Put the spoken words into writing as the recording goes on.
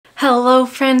Hello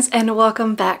friends and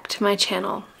welcome back to my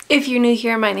channel. If you're new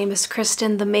here, my name is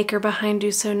Kristen, the maker behind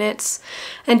DoSo Knits,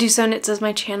 and DoSo Knits is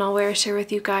my channel where I share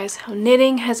with you guys how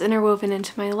knitting has interwoven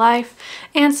into my life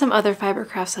and some other fiber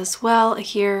crafts as well,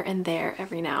 here and there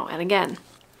every now and again.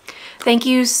 Thank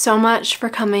you so much for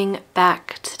coming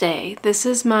back today. This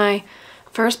is my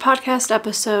first podcast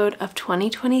episode of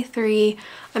 2023.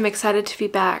 I'm excited to be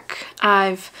back.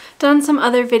 I've done some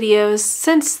other videos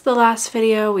since the last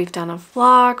video. We've done a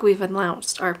vlog, we've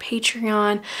announced our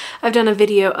Patreon, I've done a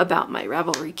video about my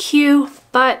Ravelry queue,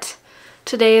 but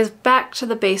today is back to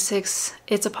the basics.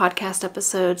 It's a podcast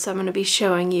episode, so I'm going to be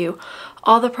showing you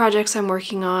all the projects I'm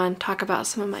working on, talk about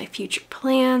some of my future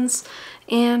plans,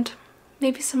 and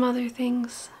maybe some other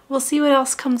things. We'll see what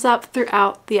else comes up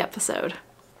throughout the episode.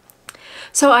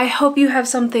 So I hope you have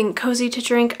something cozy to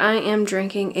drink. I am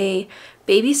drinking a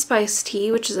baby spice tea,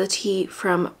 which is a tea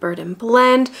from Bird and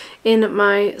Blend, in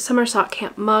my summer sock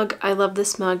camp mug. I love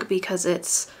this mug because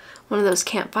it's one of those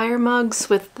campfire mugs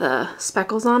with the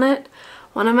speckles on it.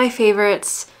 One of my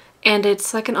favorites, and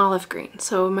it's like an olive green,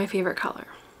 so my favorite color.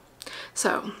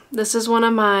 So this is one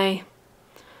of my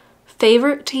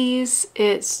favorite teas.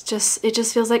 It just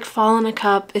feels like fall in a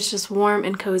cup. It's just warm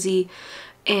and cozy,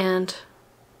 and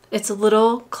it's a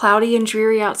little cloudy and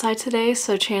dreary outside today,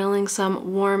 so channeling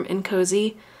some warm and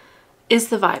cozy is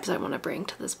the vibes I want to bring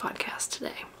to this podcast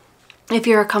today. If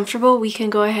you're comfortable, we can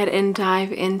go ahead and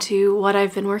dive into what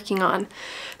I've been working on.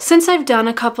 Since I've done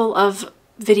a couple of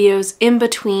videos in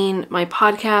between my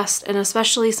podcast, and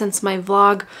especially since my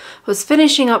vlog was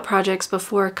finishing up projects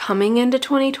before coming into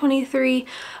 2023,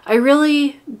 I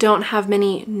really don't have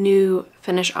many new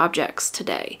finished objects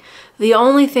today. The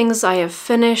only things I have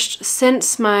finished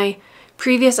since my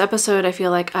previous episode, I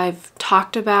feel like I've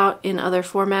talked about in other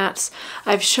formats.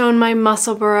 I've shown my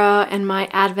Musselburgh and my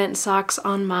Advent socks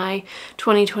on my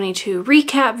 2022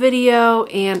 recap video,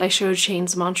 and I showed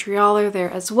Shane's Montrealer there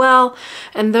as well,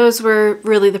 and those were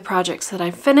really the projects that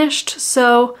I finished,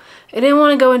 so I didn't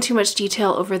want to go into too much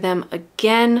detail over them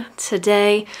again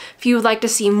today. If you would like to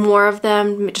see more of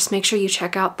them, just make sure you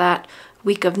check out that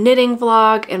week of knitting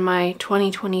vlog and my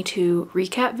 2022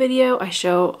 recap video. I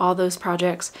show all those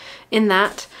projects in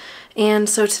that. And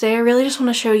so today I really just want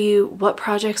to show you what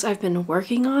projects I've been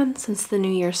working on since the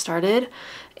new year started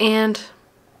and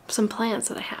some plans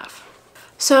that I have.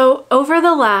 So over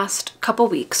the last couple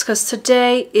weeks, because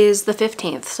today is the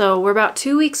 15th, so we're about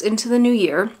 2 weeks into the new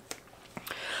year,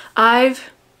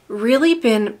 I've really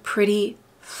been pretty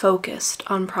focused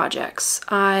on projects.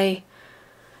 I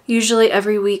usually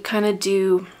every week kind of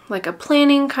do like a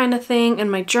planning kind of thing in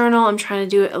my journal. I'm trying to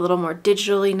do it a little more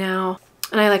digitally now.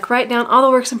 And I like write down all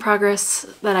the works in progress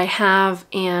that I have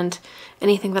and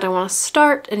anything that I want to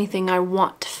start, anything I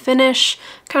want to finish,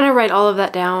 kind of write all of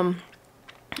that down.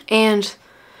 And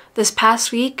this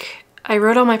past week, I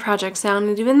wrote all my projects down,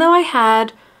 and even though I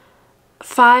had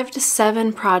 5 to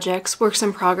 7 projects, works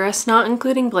in progress, not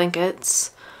including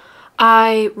blankets,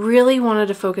 I really wanted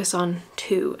to focus on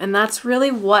 2, and that's really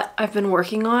what I've been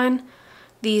working on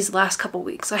these last couple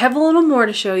weeks. I have a little more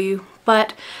to show you,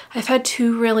 but I've had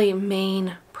 2 really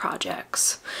main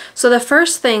projects. So the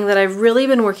first thing that I've really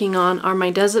been working on are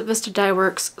my Desert Vista Dye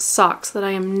Works socks that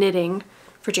I am knitting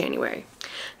for January.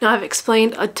 Now I've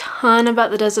explained a ton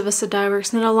about the Desert Vista Dye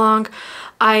Works knit along.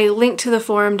 I linked to the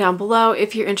forum down below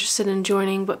if you're interested in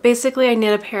joining, but basically I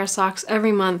knit a pair of socks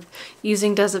every month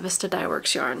using Desert Vista Dye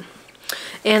Works yarn.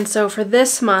 And so for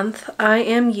this month, I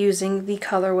am using the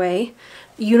colorway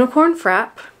Unicorn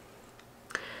Frap.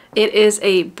 It is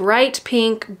a bright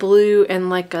pink, blue, and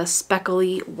like a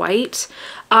speckly white.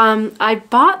 I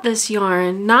bought this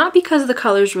yarn not because the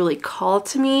colors really called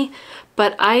to me,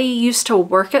 but I used to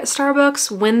work at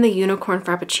Starbucks when the Unicorn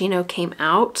Frappuccino came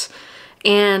out,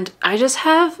 and I just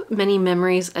have many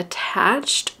memories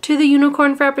attached to the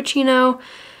Unicorn Frappuccino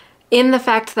in the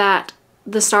fact that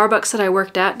the Starbucks that I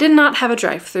worked at did not have a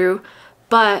drive-thru,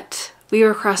 but we were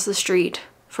across the street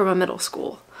from a middle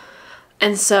school.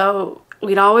 And so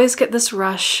we'd always get this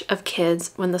rush of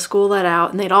kids when the school let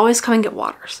out, and they'd always come and get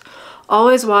waters.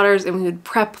 Always waters, and we would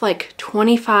prep like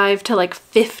 25 to like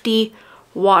 50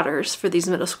 waters for these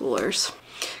middle schoolers.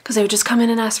 Because they would just come in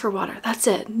and ask for water. That's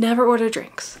it. Never order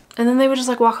drinks. And then they would just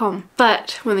like walk home.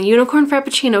 But when the Unicorn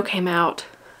Frappuccino came out,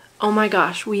 oh my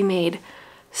gosh, we made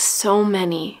so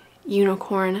many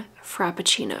unicorn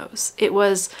frappuccinos. It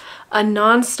was a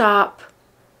non-stop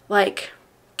like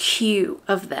queue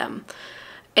of them,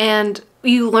 and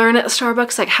you learn at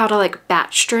Starbucks like how to like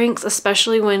batch drinks,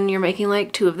 especially when you're making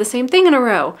like 2 of the same thing in a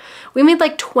row. We made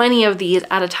like 20 of these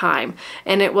at a time,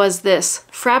 and it was this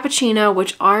frappuccino,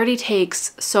 which already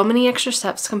takes so many extra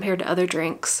steps compared to other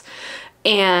drinks,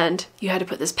 and you had to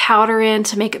put this powder in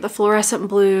to make it the fluorescent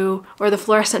blue or the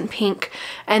fluorescent pink,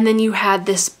 and then you had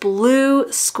this blue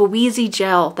squeezy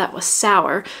gel that was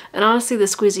sour. And honestly, the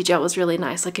squeezy gel was really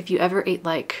nice. Like if you ever ate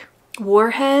like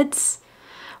Warheads,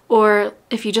 or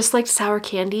if you just liked sour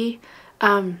candy,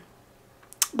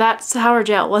 that sour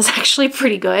gel was actually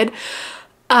pretty good.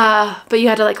 But you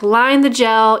had to like line the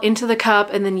gel into the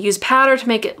cup and then use powder to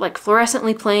make it like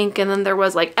fluorescently pink, and then there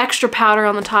was like extra powder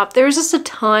on the top. There was just a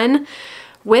ton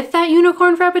with that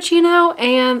unicorn frappuccino,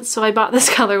 and so I bought this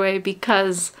colorway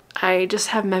because I just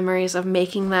have memories of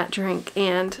making that drink,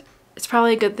 and it's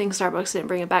probably a good thing Starbucks didn't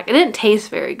bring it back. It didn't taste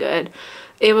very good.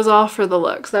 It was all for the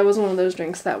looks. That was one of those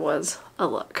drinks that was a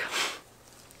look.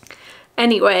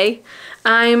 Anyway,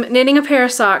 I'm knitting a pair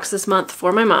of socks this month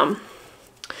for my mom.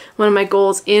 One of my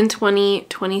goals in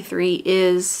 2023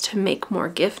 is to make more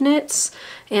gift knits,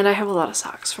 and I have a lot of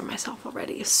socks for myself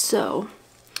already. So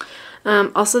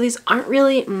also, these aren't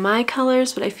really my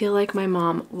colors, but I feel like my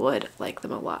mom would like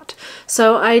them a lot.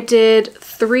 So I did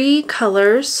 3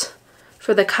 colors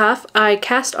for the cuff. I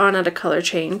cast on at a color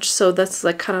change, so that's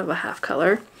like kind of a half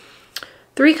color.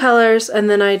 3 colors, and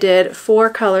then I did 4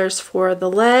 colors for the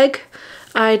leg.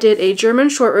 I did a German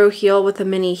short row heel with a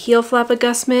mini heel flap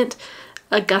adjustment,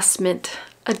 and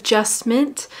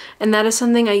that is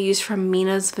something I use from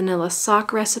Mina's vanilla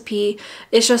sock recipe.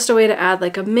 It's just a way to add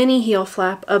like a mini heel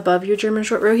flap above your German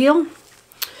short row heel,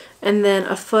 and then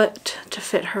a foot to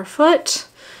fit her foot,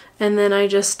 and then I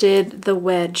just did the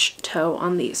wedge toe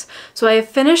on these. So I have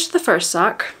finished the first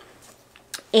sock,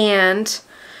 and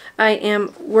I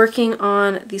am working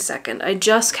on the second. I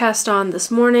just cast on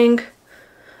this morning.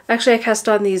 Actually, I cast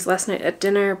on these last night at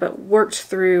dinner, but worked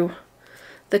through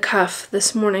the cuff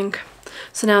this morning.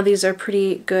 So now these are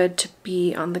pretty good to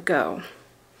be on the go.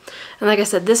 And like I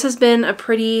said, this has been a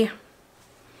pretty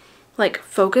like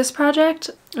focus project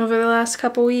over the last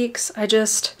couple weeks. I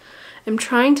just am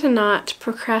trying to not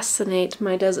procrastinate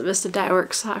my Desert Vista dye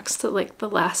work socks to like the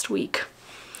last week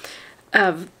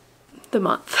of the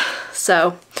month.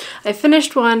 So I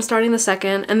finished one, starting the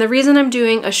second, and the reason I'm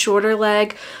doing a shorter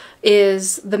leg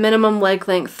is the minimum leg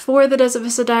length for the Desert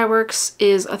Vista Dye Works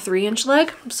is a 3-inch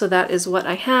leg, so that is what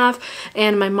I have.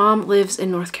 And my mom lives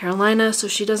in North Carolina, so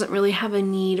she doesn't really have a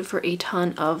need for a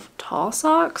ton of tall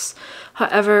socks.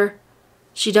 However,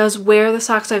 she does wear the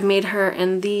socks I've made her,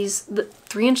 and the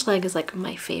 3-inch leg is like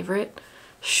my favorite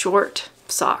short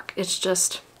sock. It's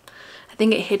just, I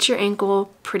think it hits your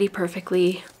ankle pretty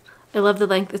perfectly. I love the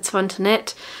length, it's fun to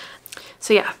knit.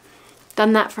 So yeah,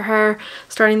 done that for her,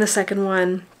 starting the second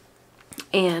one.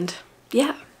 And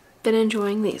yeah, been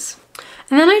enjoying these.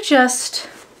 And then I just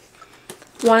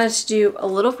wanted to do a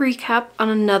little recap on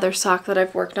another sock that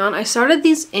I've worked on. I started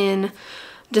these in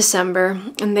December,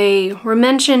 and they were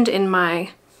mentioned in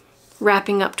my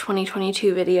wrapping up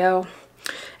 2022 video.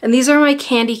 And these are my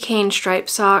candy cane stripe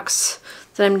socks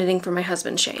that I'm knitting for my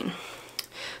husband Shane.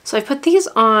 So I put these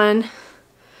on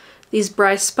these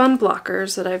Bryce spun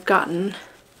blockers that I've gotten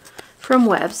from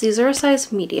Webs. These are a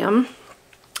size medium.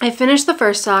 I finished the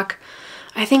first sock.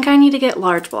 I think I need to get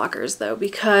large blockers though,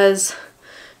 because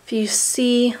if you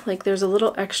see, like there's a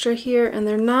little extra here and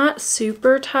they're not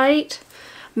super tight.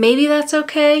 Maybe that's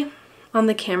okay. On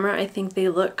the camera, I think they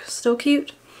look still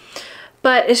cute.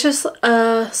 But it's just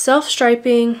a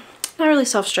self-striping, not really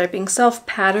self-striping,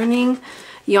 self-patterning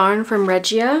yarn from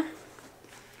Regia.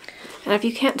 And if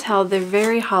you can't tell, they're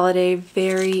very holiday,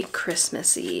 very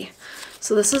Christmassy.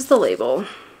 So this is the label.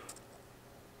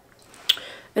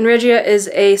 And Regia is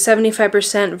a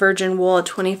 75% virgin wool, a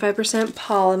 25%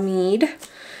 polyamide.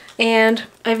 And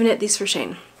I've knit these for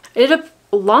Shane. I did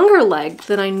a longer leg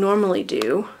than I normally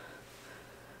do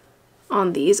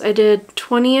on these. I did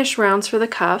 20-ish rounds for the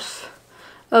cuff.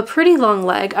 A pretty long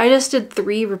leg. I just did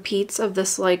 3 repeats of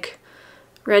this like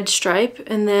red stripe,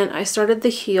 and then I started the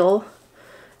heel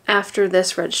after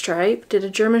this red stripe. Did a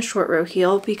German short row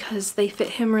heel because they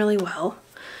fit him really well.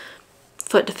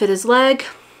 Foot to fit his leg.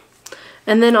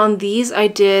 And then on these, I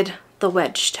did the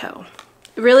wedge toe.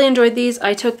 I really enjoyed these.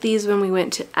 I took these when we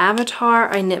went to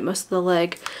Avatar. I knit most of the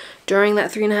leg during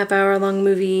that 3.5 hour long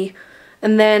movie.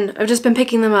 And then I've just been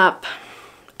picking them up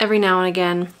every now and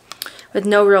again with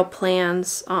no real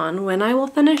plans on when I will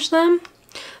finish them.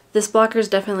 This blocker is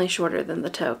definitely shorter than the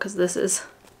toe because this is,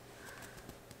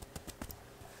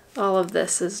 all of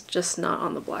this is just not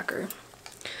on the blocker.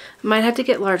 I might have to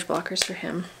get large blockers for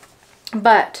him.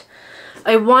 But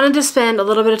I wanted to spend a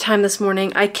little bit of time this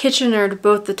morning. I kitchenered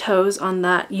both the toes on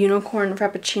that unicorn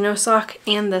frappuccino sock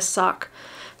and this sock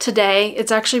today.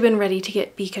 It's actually been ready to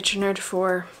be kitchenered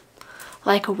for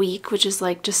like a week, which is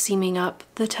like just seaming up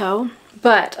the toe.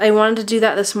 But I wanted to do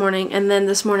that this morning, and then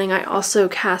this morning I also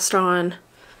cast on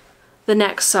the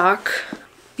next sock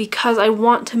because I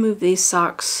want to move these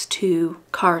socks to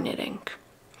car knitting.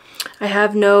 I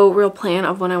have no real plan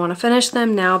of when I want to finish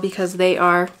them now because they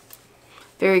are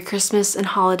very Christmas and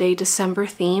holiday December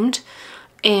themed,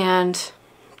 and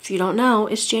if you don't know,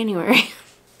 it's January.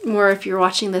 Or if you're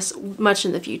watching this much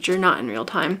in the future, not in real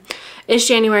time. It's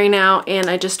January now, and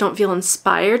I just don't feel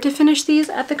inspired to finish these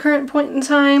at the current point in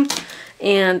time,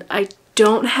 and I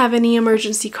don't have any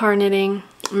emergency car knitting.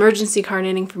 Emergency car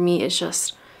knitting for me is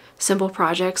just simple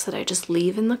projects that I just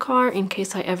leave in the car in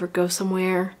case I ever go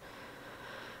somewhere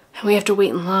and we have to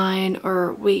wait in line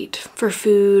or wait for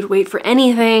food, wait for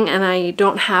anything, and I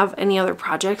don't have any other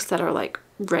projects that are like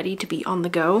ready to be on the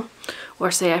go,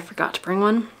 or say I forgot to bring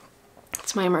one.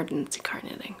 It's my emergency car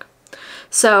knitting.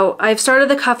 So I've started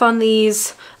the cuff on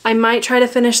these. I might try to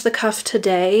finish the cuff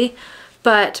today,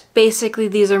 but basically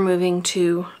these are moving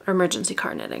to emergency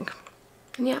car knitting.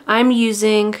 And yeah, I'm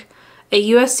using a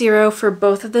US 0 for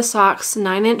both of the socks,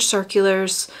 9-inch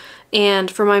circulars,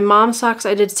 and for my mom's socks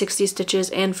I did 60 stitches,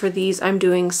 and for these I'm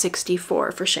doing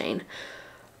 64 for Shane.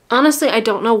 Honestly, I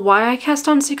don't know why I cast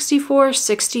on 64.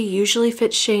 60 usually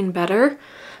fits Shane better.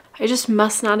 I just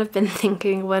must not have been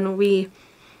thinking when we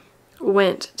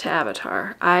went to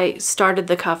Avatar. I started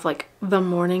the cuff like the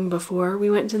morning before we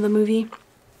went to the movie,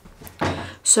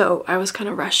 so I was kind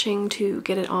of rushing to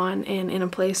get it on and in a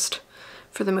place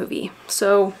for the movie.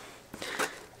 So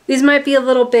these might be a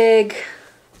little big.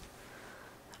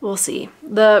 We'll see.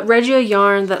 The Reggio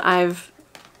yarn that I've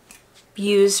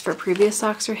used for previous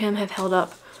socks for him have held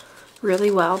up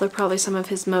really well. They're probably some of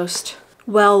his most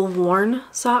well-worn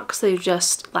socks. They've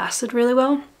just lasted really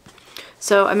well.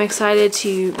 So I'm excited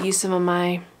to use some of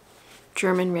my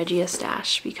German Regia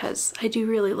stash because I do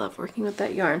really love working with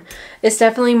that yarn. It's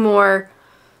definitely more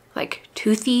like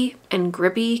toothy and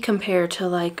grippy compared to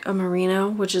like a merino,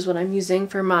 which is what I'm using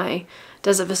for my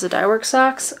Desert Vista Dye Works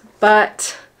socks,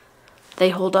 but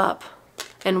they hold up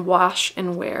and wash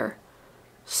and wear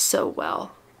so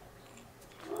well.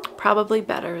 Probably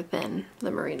better than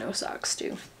the merino socks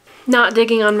do. Not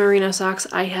digging on merino socks,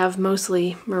 I have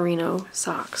mostly merino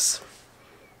socks.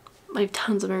 I have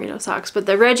tons of merino socks, but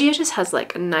the Regia just has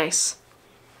like a nice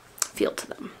feel to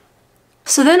them.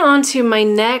 So then on to my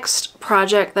next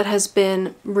project that has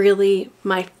been really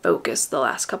my focus the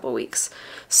last couple weeks.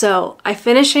 So I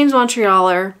finished Shane's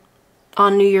Montrealer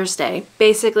on New Year's Day.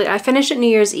 Basically, I finished at New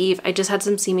Year's Eve. I just had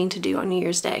some seaming to do on New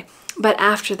Year's Day. But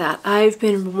after that, I've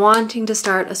been wanting to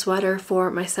start a sweater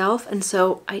for myself, and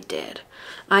so I did.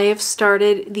 I have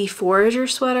started the Forager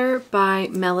sweater by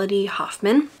Melody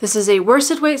Hoffman. This is a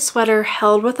worsted weight sweater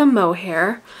held with a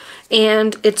mohair,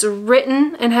 and it's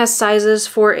written and has sizes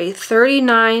for a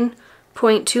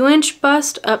 39.2-inch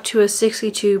bust up to a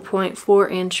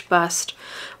 62.4-inch bust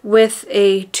with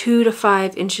a 2 to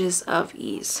 5 inches of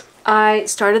ease. I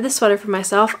started this sweater for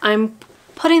myself. I'm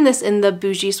putting this in the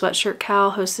Bougie Sweatshirt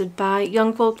Cal hosted by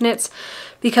Youngfolk Knits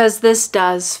because this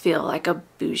does feel like a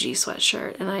bougie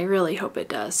sweatshirt, and I really hope it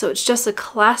does. So it's just a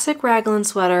classic raglan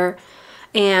sweater,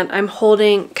 and I'm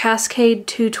holding Cascade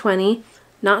 220,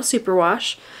 not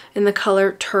superwash, in the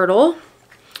color Turtle,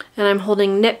 and I'm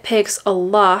holding Knit Picks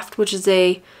Aloft, which is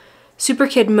a Super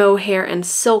Kid mohair and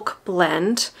silk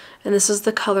blend, and this is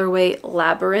the colorway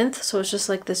Labyrinth, so it's just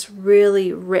like this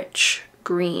really rich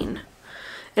green.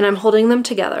 And I'm holding them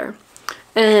together.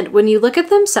 And when you look at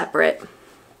them separate,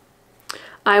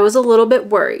 I was a little bit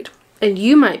worried. And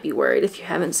you might be worried if you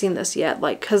haven't seen this yet,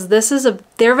 like, because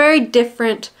they're very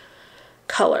different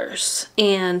colors.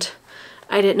 And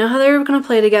I didn't know how they were going to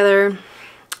play together.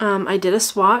 I did a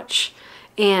swatch,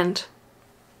 and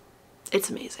it's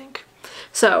amazing.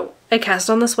 So I cast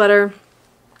on the sweater,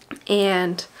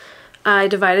 and I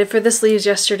divided for the sleeves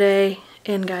yesterday,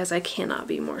 and guys, I cannot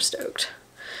be more stoked.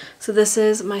 So this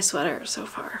is my sweater so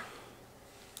far.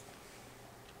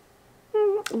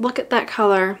 Look at that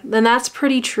color. Then that's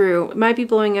pretty true. It might be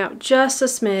blowing out just a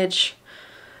smidge,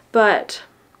 but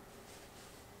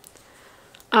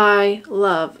I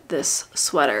love this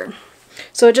sweater.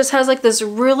 So it just has like this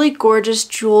really gorgeous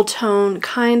jewel tone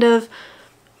kind of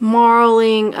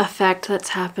marling effect that's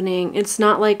happening. It's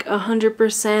not like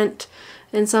 100%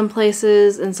 in some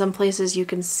places. In some places you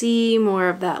can see more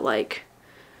of that like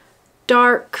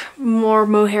dark, more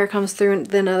mohair comes through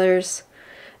than others.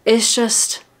 It's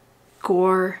just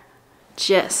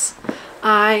gorgeous.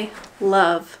 I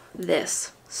love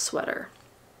this sweater.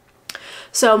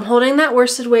 So I'm holding that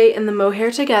worsted weight and the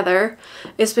mohair together.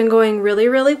 It's been going really,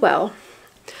 really well,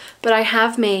 but I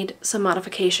have made some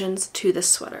modifications to this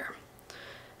sweater.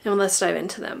 and let's dive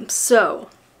into them. So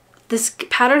this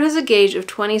pattern has a gauge of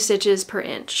 20 stitches per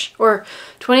inch, or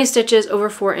 20 stitches over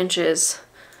 4 inches.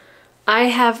 I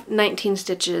have 19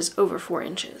 stitches over 4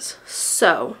 inches.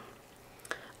 So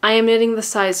I am knitting the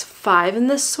size 5 in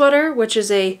this sweater, which is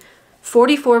a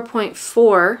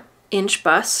 44.4 inch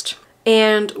bust.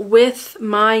 And with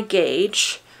my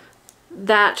gauge,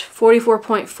 that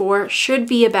 44.4 should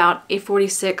be about a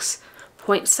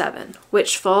 46.7,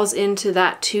 which falls into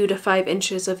that 2 to 5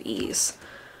 inches of ease.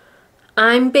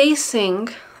 I'm basing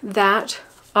that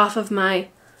off of my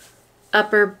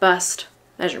upper bust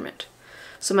measurement.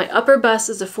 So my upper bust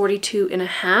is a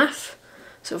 42.5.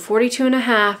 So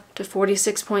 42.5 to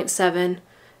 46.7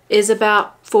 is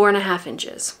about 4.5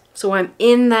 inches. So I'm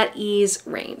in that ease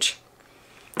range.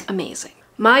 Amazing.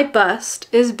 My bust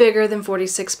is bigger than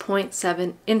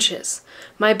 46.7 inches.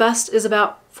 My bust is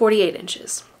about 48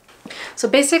 inches. So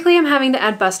basically I'm having to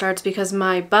add bust darts because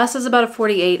my bust is about a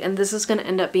 48 and this is going to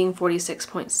end up being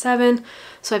 46.7.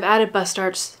 So I've added bust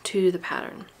darts to the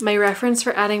pattern. My reference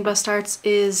for adding bust darts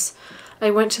is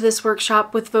I went to this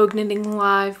workshop with Vogue Knitting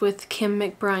Live with Kim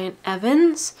McBrien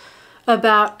Evans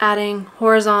about adding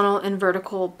horizontal and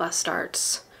vertical bust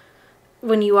darts.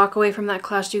 When you walk away from that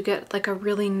class, you get like a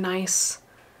really nice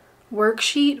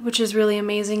worksheet, which is really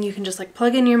amazing. You can just like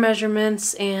plug in your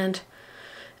measurements and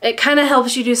it kind of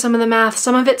helps you do some of the math.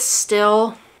 Some of it's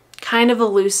still kind of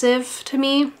elusive to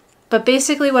me, but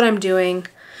basically what I'm doing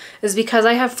is because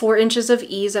I have 4 inches of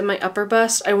ease at my upper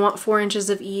bust, I want 4 inches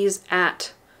of ease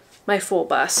at my full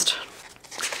bust.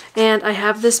 And I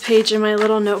have this page in my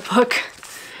little notebook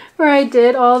where I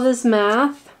did all this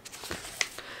math.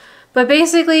 But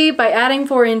basically by adding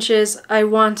 4 inches, I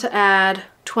want to add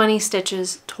 20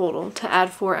 stitches total to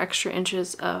add 4 extra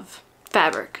inches of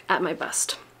fabric at my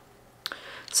bust.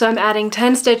 So I'm adding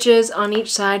 10 stitches on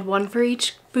each side, 1 for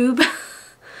each boob.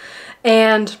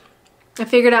 And I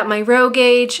figured out my row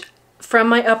gauge. From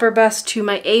my upper bust to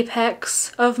my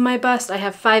apex of my bust, I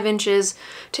have 5 inches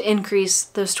to increase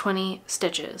those 20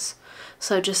 stitches.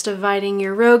 So just dividing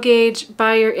your row gauge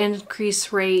by your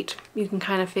increase rate, you can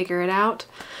kind of figure it out.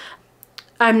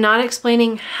 I'm not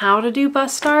explaining how to do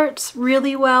bust darts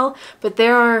really well, but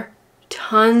there are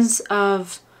tons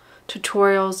of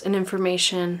tutorials and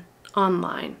information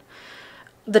online.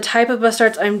 The type of bust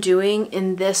darts I'm doing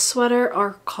in this sweater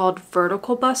are called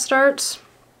vertical bust darts.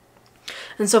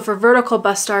 And so for vertical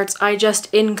bust darts, I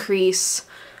just increase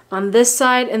on this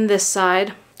side and this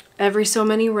side every so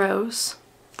many rows.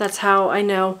 That's how I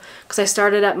know, because I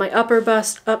started at my upper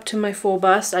bust up to my full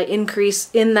bust. I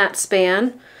increase in that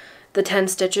span the 10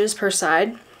 stitches per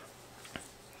side.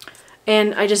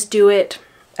 And I just do it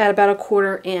at about a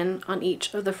quarter in on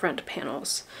each of the front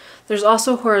panels. There's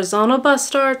also horizontal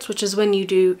bust darts, which is when you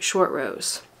do short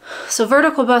rows. So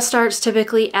vertical bust darts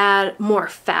typically add more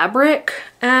fabric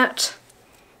at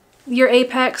your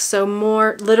apex, so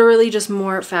more, literally just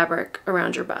more fabric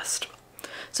around your bust.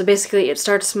 So basically it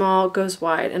starts small, goes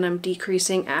wide, and I'm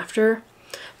decreasing after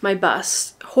my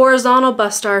bust. Horizontal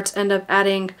bust darts end up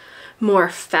adding more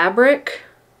fabric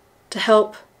to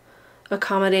help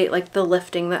accommodate like the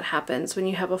lifting that happens when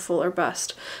you have a fuller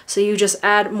bust. So you just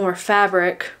add more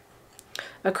fabric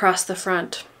across the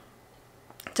front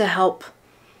to help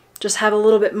just have a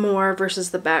little bit more versus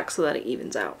the back so that it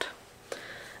evens out.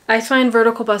 I find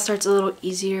vertical bust darts a little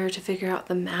easier to figure out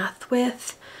the math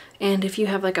with, and if you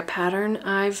have like a pattern,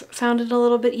 I've found it a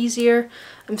little bit easier.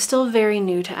 I'm still very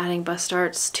new to adding bust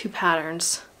darts to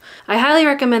patterns. I highly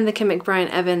recommend the Kim McBrien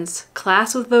Evans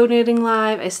class with Vogue Knitting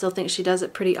Live. I still think she does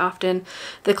it pretty often.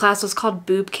 The class was called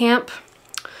Boob Camp,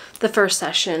 the first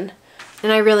session,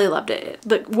 and I really loved it.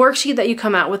 The worksheet that you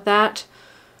come out with that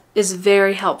is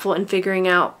very helpful in figuring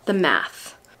out the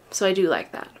math, so I do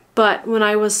like that. But when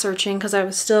I was searching, because I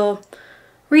was still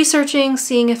researching,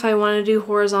 seeing if I want to do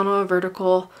horizontal or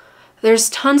vertical, there's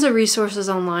tons of resources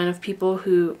online of people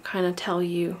who kind of tell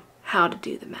you how to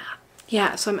do the math.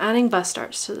 Yeah, so I'm adding bust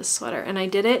darts to this sweater, and I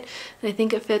did it, and I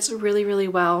think it fits really, really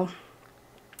well.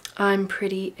 I'm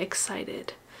pretty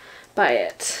excited by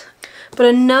it. But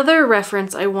another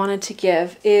reference I wanted to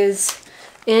give is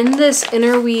in this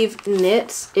Interweave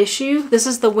Knits issue. This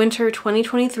is the winter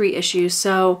 2023 issue,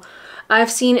 so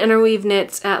I've seen Interweave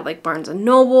Knits at like Barnes &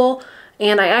 Noble,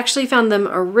 and I actually found them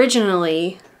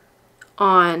originally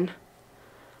on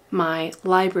my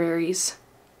library's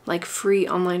like free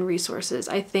online resources.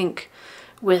 I think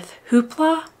with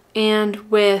Hoopla and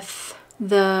with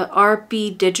the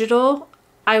RB Digital,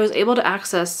 I was able to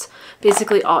access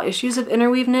basically all issues of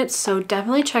Interweave Knits, so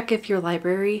definitely check if your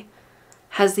library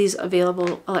has these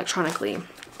available electronically.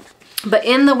 But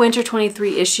in the winter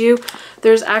 23 issue,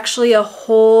 there's actually a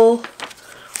whole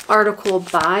article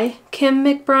by Kim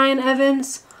McBrien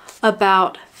Evans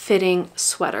about fitting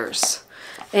sweaters.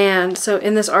 And so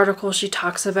in this article, she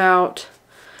talks about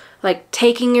like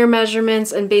taking your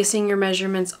measurements and basing your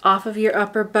measurements off of your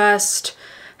upper bust,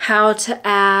 how to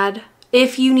add,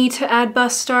 if you need to add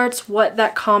bust starts, what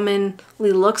that commonly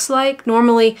looks like.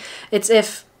 Normally, it's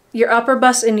if your upper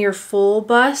bust and your full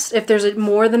bust, if there's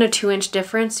more than a 2-inch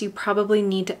difference, you probably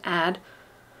need to add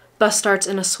bust starts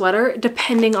in a sweater,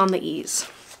 depending on the ease.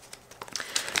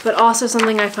 But also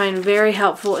something I find very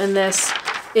helpful in this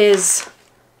is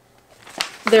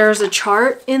there's a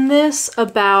chart in this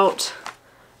about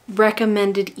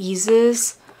recommended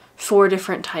eases for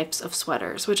different types of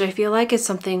sweaters, which I feel like is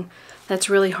something that's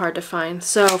really hard to find.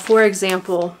 So for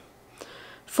example,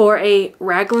 for a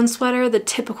raglan sweater, the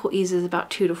typical ease is about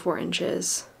 2 to 4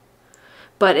 inches.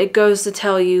 But it goes to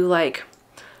tell you like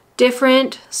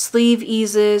different sleeve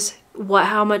eases,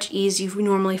 how much ease you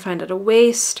normally find at a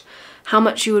waist, how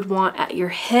much you would want at your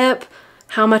hip,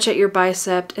 how much at your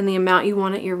bicep, and the amount you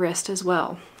want at your wrist as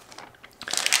well.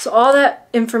 So all that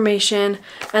information,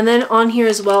 and then on here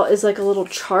as well is like a little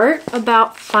chart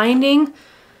about finding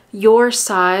your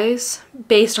size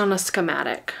based on a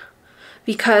schematic.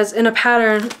 Because in a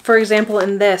pattern, for example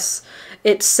in this,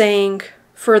 it's saying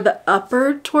for the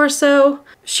upper torso,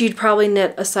 she'd probably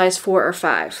knit a size 4 or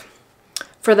 5.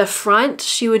 For the front,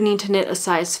 she would need to knit a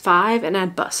size 5 and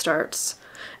add bust starts.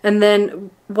 And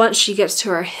then once she gets to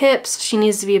her hips, she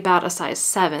needs to be about a size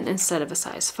 7 instead of a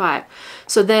size 5.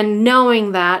 So then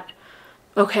knowing that,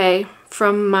 okay,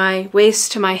 from my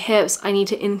waist to my hips, I need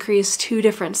to increase 2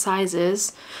 different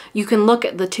sizes. You can look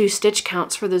at the 2 stitch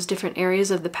counts for those different areas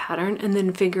of the pattern and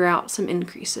then figure out some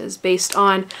increases based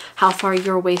on how far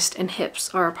your waist and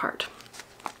hips are apart.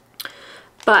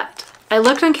 But I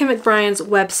looked on Kim McBrien's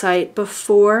website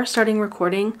before starting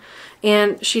recording,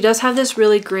 and she does have this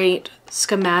really great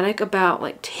schematic about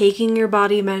like taking your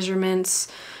body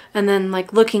measurements and then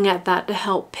like looking at that to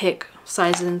help pick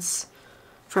sizes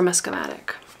from a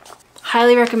schematic.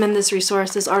 Highly recommend this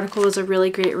resource. This article is a really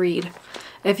great read.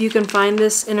 If you can find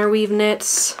this Interweave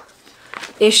Knits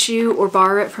issue or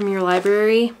borrow it from your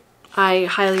library, I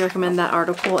highly recommend that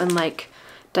article and like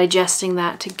digesting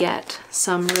that to get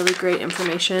some really great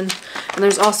information. And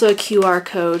there's also a QR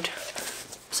code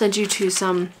send you to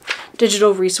some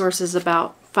digital resources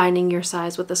about finding your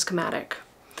size with a schematic.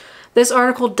 This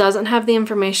article doesn't have the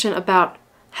information about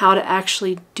how to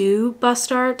actually do bust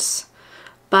starts,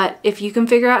 but if you can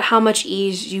figure out how much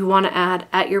ease you want to add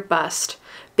at your bust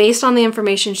based on the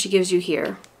information she gives you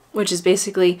here, which is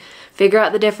basically figure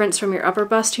out the difference from your upper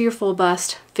bust to your full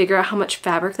bust, figure out how much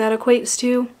fabric that equates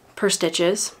to per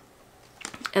stitches,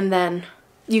 and then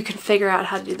you can figure out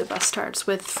how to do the bust starts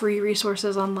with free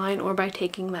resources online or by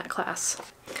taking that class.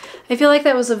 I feel like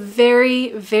that was a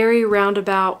very, very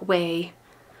roundabout way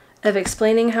of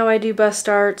explaining how I do bust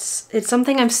starts. It's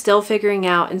something I'm still figuring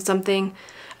out and something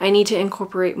I need to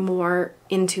incorporate more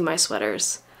into my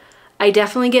sweaters. I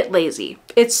definitely get lazy.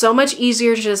 It's so much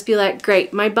easier to just be like,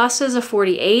 great, my bust is a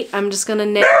 48. I'm just gonna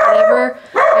knit whatever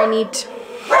I need to.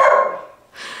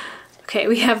 Okay,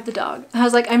 we have the dog. I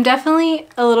was like, I'm definitely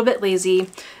a little bit lazy.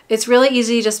 It's really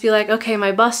easy to just be like, okay,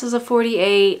 my bust is a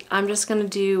 48. I'm just gonna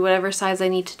do whatever size I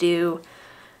need to do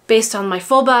based on my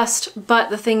full bust. But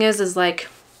the thing is like,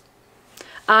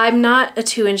 I'm not a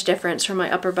 2-inch difference from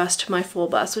my upper bust to my full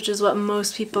bust, which is what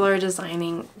most people are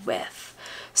designing with.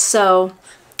 So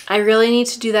I really need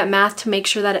to do that math to make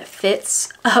sure that it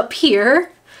fits up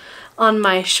here on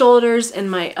my shoulders and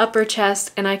my upper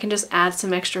chest, and I can just add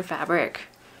some extra fabric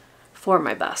for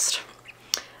my bust.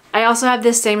 I also have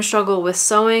this same struggle with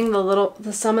sewing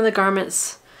some of the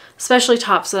garments, especially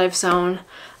tops that I've sewn.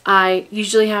 I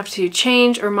usually have to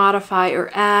change or modify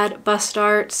or add bust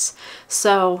starts.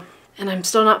 So, and I'm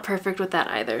still not perfect with that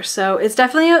either. So it's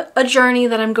definitely a journey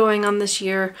that I'm going on this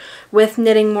year with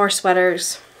knitting more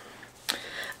sweaters.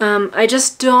 I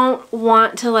just don't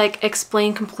want to like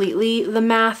explain completely the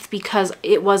math because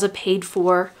it was a paid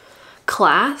for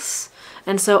class.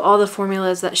 And so all the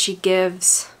formulas that she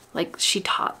gives, like she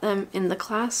taught them in the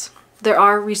class. There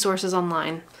are resources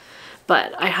online,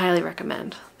 but I highly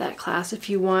recommend that class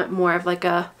if you want more of like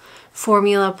a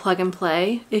formula plug and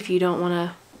play, if you don't want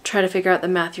to try to figure out the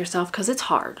math yourself, because it's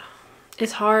hard.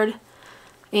 It's hard,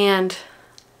 and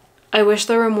I wish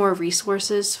there were more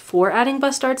resources for adding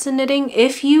bust starts in knitting.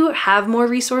 If you have more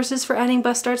resources for adding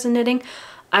bust starts in knitting,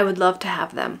 I would love to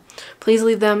have them. Please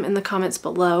leave them in the comments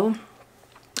below.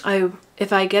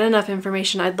 If I get enough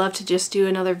information, I'd love to just do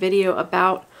another video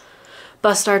about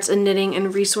bust starts and knitting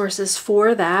and resources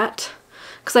for that.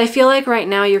 Because I feel like right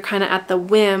now you're kind of at the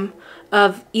whim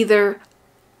of either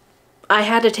I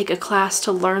had to take a class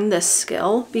to learn this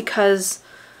skill because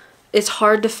it's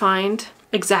hard to find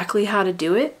exactly how to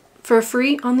do it for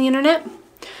free on the internet.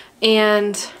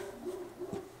 And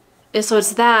so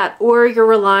it's that, or you're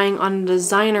relying on a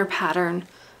designer pattern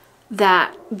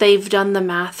that they've done the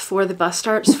math for the bust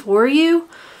starts for you,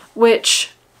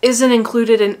 which isn't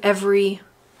included in every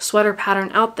sweater pattern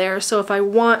out there. So if I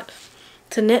want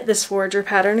to knit this Forager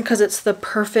pattern because it's the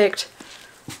perfect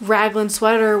raglan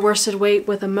sweater worsted weight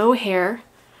with a mohair,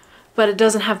 but it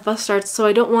doesn't have bust starts, so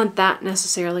I don't want that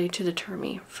necessarily to deter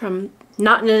me from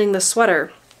not knitting the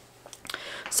sweater.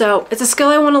 So it's a skill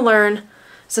I want to learn.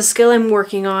 It's a skill I'm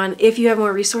working on. If you have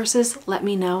more resources, let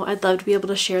me know. I'd love to be able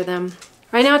to share them.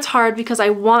 Right now it's hard because I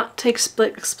want to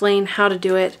explain how to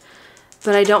do it,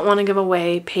 but I don't want to give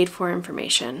away paid for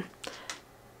information.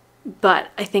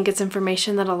 But I think it's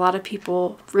information that a lot of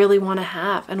people really want to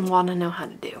have and want to know how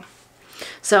to do.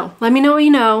 So let me know what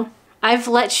you know. I've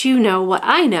let you know what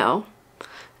I know,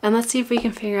 and let's see if we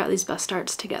can figure out these bust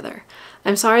starts together.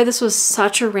 I'm sorry this was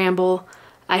such a ramble.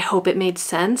 I hope it made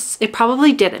sense. It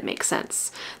probably didn't make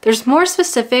sense. There's more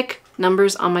specific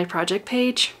numbers on my project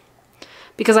page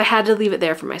because I had to leave it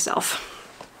there for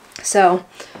myself. So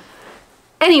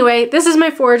anyway, this is my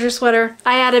Forager sweater.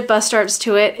 I added bust starts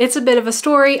to it. It's a bit of a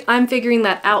story. I'm figuring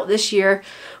that out this year.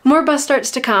 More bust starts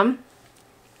to come.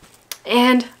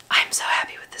 And I'm so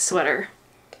happy with this sweater.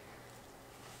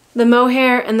 The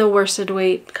mohair and the worsted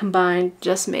weight combined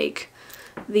just make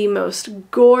the most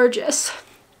gorgeous.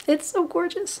 It's so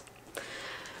gorgeous.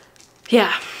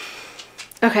 Yeah.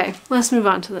 Okay, let's move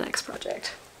on to the next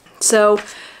project. So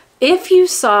if you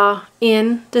saw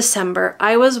in December,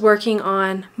 I was working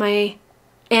on my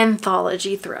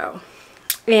anthology throw,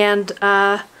 and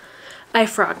I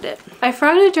frogged it. I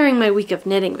frogged it during my week of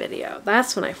knitting video.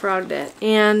 That's when I frogged it.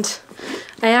 And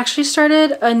I actually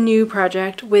started a new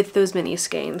project with those mini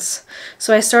skeins.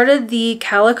 So I started the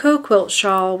Calico Quilt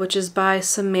Shawl, which is by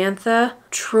Samantha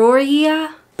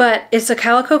Troia. But it's a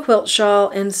Calico quilt shawl,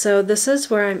 and so this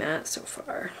is where I'm at so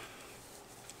far.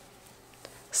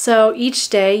 So each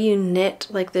day you knit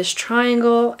like this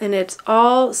triangle, and it's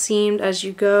all seamed as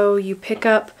you go. You pick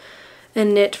up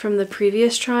and knit from the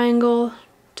previous triangle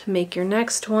to make your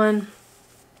next one.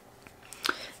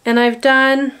 And I've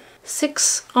done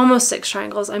almost six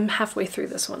triangles. I'm halfway through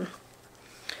this one.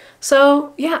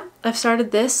 So yeah, I've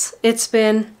started this. It's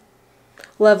been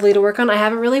lovely to work on. I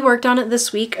haven't really worked on it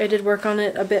this week. I did work on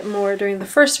it a bit more during the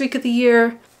first week of the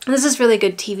year. This is really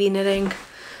good TV knitting.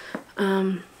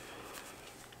 And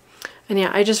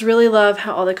yeah, I just really love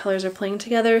how all the colors are playing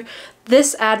together.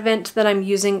 This advent that I'm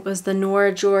using was the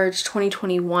Nora George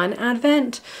 2021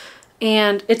 advent,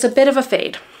 and it's a bit of a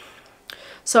fade.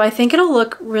 So I think it'll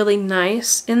look really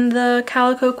nice in the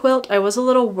Calico quilt. I was a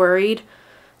little worried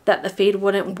that the fade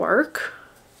wouldn't work,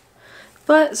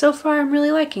 but so far I'm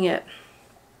really liking it.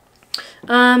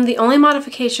 The only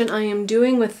modification I am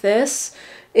doing with this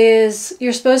is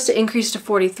you're supposed to increase to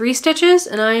 43 stitches,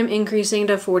 and I am increasing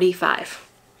to 45.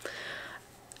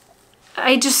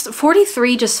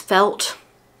 43 just felt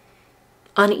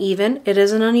uneven. It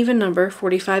is an uneven number.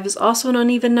 45 is also an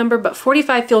uneven number, but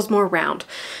 45 feels more round.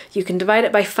 You can divide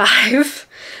it by 5.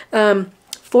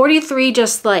 43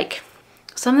 just like,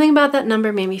 something about that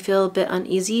number made me feel a bit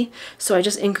uneasy, so I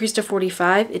just increased to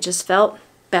 45. It just felt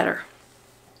better.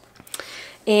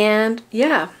 And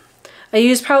yeah, I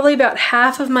use probably about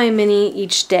half of my mini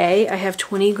each day. I have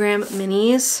 20-gram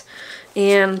minis,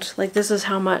 and like this is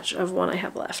how much of one I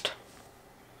have left.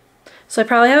 So I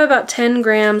probably have about 10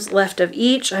 grams left of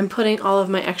each. I'm putting all of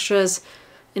my extras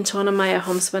into one of my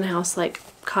homespun house like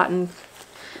cotton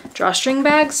drawstring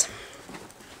bags.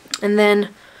 And then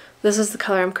this is the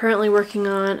color I'm currently working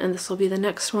on, and this will be the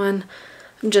next one.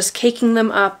 I'm just caking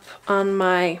them up on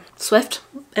my Swift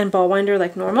and ball winder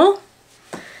like normal.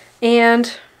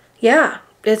 And yeah,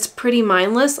 it's pretty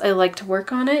mindless. I like to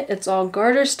work on it. It's all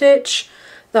garter stitch.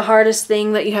 The hardest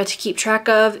thing that you have to keep track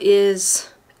of is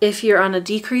if you're on a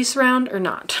decrease round or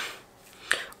not,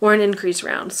 or an increase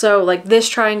round. So like this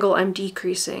triangle, I'm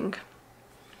decreasing.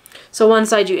 So one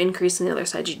side you increase and the other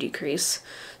side you decrease.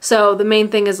 So the main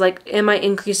thing is like, am I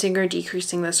increasing or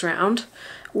decreasing this round?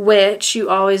 Which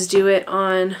you always do it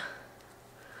on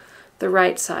the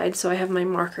right side. So I have my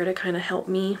marker to kind of help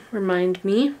me, remind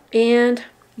me. And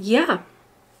yeah,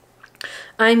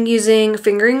 I'm using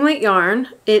fingering weight yarn.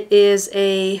 It is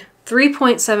a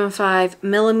 3.75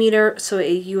 millimeter, so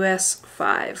a US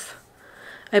 5.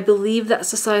 I believe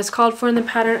that's the size called for in the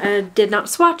pattern, and I did not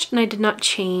swatch and I did not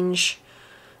change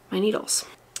my needles.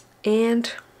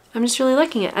 And I'm just really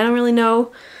liking it. I don't really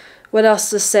know what else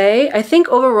to say. I think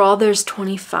overall there's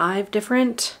 25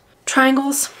 different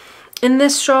triangles in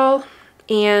this shawl.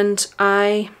 and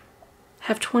I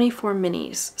have 24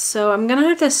 minis. So I'm gonna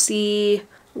have to see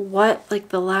what like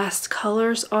the last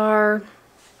colors are,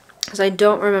 because I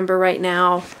don't remember right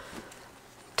now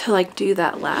to like do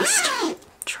that last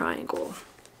triangle,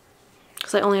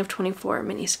 because I only have 24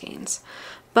 mini skeins.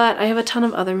 But I have a ton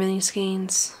of other mini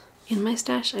skeins in my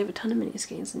stash. I have a ton of mini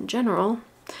skeins in general,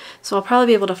 so I'll probably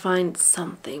be able to find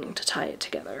something to tie it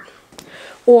together.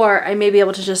 Or I may be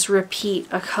able to just repeat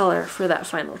a color for that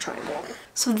final triangle.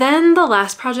 So then the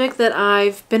last project that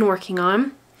I've been working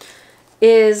on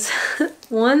is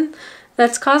one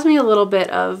that's caused me a little bit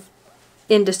of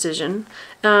indecision.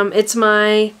 It's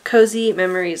my Cozy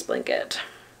Memories blanket.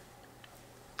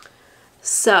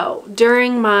 So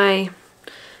during my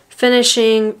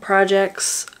finishing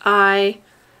projects, I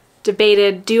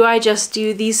debated, do I just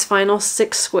do these final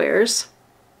 6 squares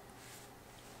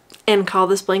and call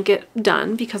this blanket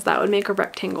done, because that would make a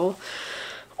rectangle,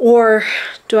 or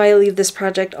do I leave this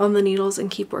project on the needles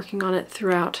and keep working on it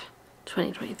throughout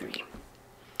 2023?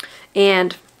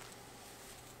 And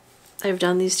I've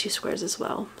done these 2 squares as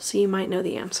well, so you might know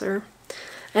the answer.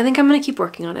 I think I'm going to keep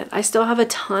working on it. I still have a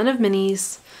ton of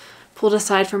minis pulled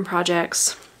aside from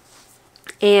projects,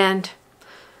 and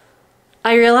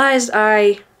I realized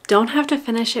I don't have to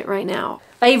finish it right now.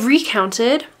 I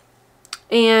recounted,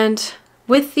 and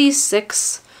with these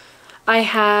 6, I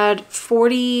had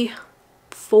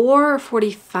 44 or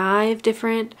 45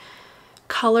 different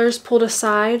colors pulled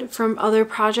aside from other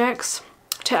projects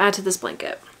to add to this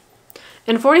blanket.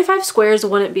 And 45 squares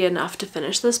wouldn't be enough to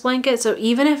finish this blanket, so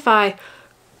even if I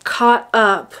caught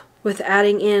up with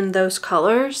adding in those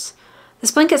colors,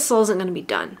 this blanket still isn't going to be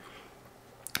done.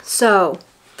 So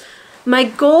my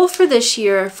goal for this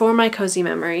year for my Cozy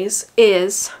Memories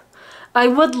is I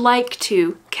would like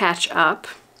to catch up.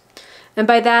 And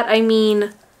by that I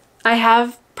mean I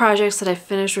have projects that I've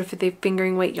finished with the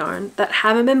fingering weight yarn that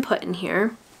haven't been put in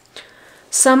here.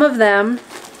 Some of them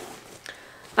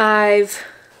I've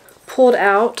pulled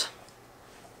out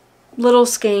little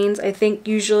skeins, I think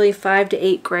usually 5 to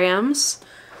 8 grams,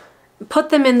 put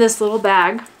them in this little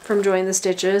bag from Join the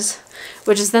Stitches,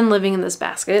 which is then living in this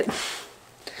basket.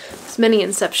 There's many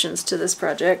inceptions to this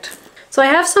project. So I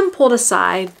have some pulled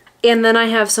aside, and then I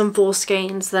have some full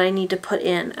skeins that I need to put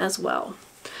in as well.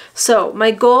 So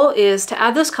my goal is to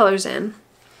add those colors in,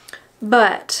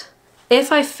 but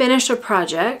if I finish a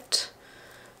project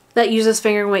that uses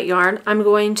fingering weight yarn, I'm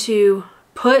going to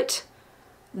put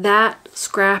that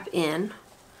scrap in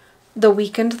the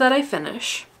weekend that I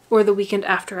finish, or the weekend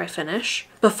after I finish,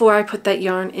 before I put that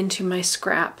yarn into my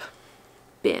scrap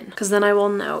bin, because then I will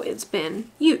know it's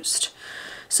been used.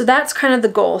 So that's kind of the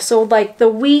goal. So like the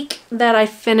week that I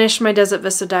finish my Desert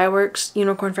Vista Dye Works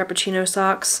Unicorn Frappuccino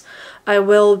socks, I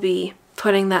will be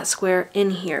putting that square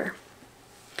in here.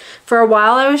 For a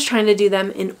while I was trying to do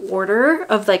them in order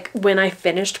of like when I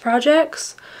finished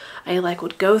projects. I like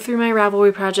would go through my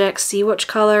Ravelry projects, see which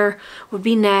color would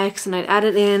be next, and I'd add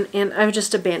it in, and I've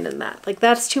just abandoned that. Like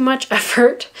that's too much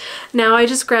effort. Now I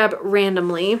just grab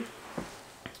randomly.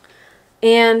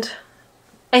 And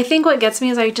I think what gets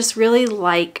me is I just really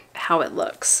like how it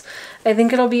looks. I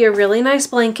think it'll be a really nice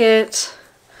blanket,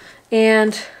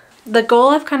 and the goal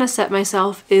I've kind of set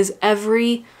myself is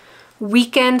every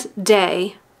weekend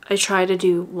day I try to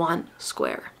do 1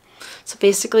 square. So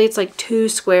basically it's like 2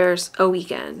 squares a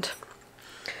weekend.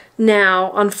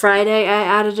 Now on Friday I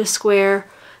added a square,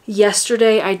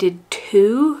 yesterday I did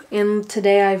 2, and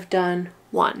today I've done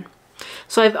 1.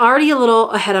 So I'm already a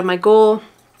little ahead of my goal.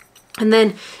 And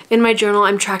then in my journal,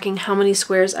 I'm tracking how many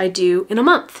squares I do in a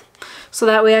month. So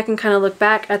that way I can kind of look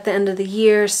back at the end of the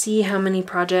year, see how many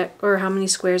how many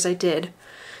squares I did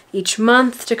each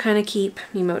month to kind of keep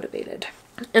me motivated.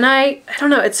 And I don't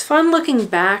know, it's fun looking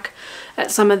back at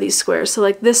some of these squares. So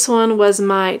like this one was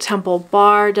my Temple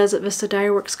Bar Desert Vista Dye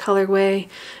Works colorway,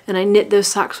 and I knit those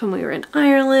socks when we were in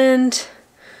Ireland.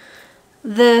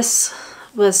 This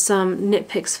was some Knit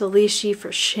Picks Felici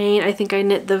for Shane. I think I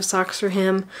knit those socks for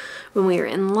him when we were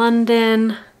in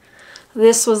London.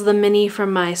 This was the mini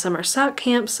from my summer sock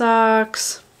camp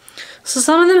socks. So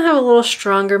some of them have a little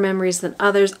stronger memories than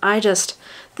others.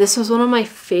 This was one of my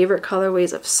favorite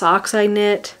colorways of socks I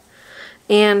knit.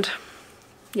 And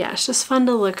yeah, it's just fun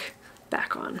to look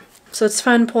back on. So it's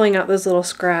fun pulling out those little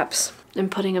scraps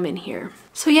and putting them in here.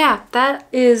 So yeah, that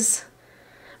is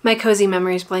my Cozy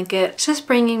Memories blanket. It's just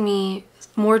bringing me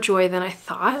more joy than I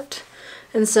thought,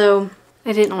 and so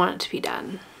I didn't want it to be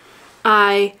done.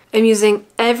 I am using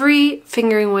every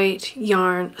fingering weight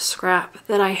yarn scrap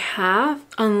that I have,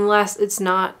 unless it's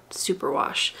not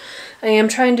superwash. I am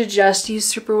trying to just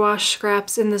use superwash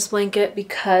scraps in this blanket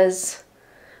because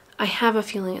I have a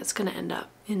feeling it's gonna end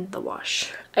up in the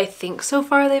wash. I think so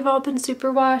far they've all been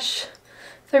super wash.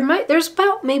 There's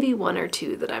about maybe one or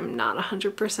two that I'm not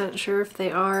 100% sure if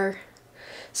they are.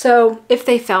 So if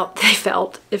they felt, they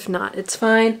felt. If not, it's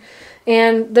fine.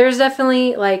 And there's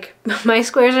definitely, like, my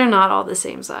squares are not all the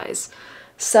same size.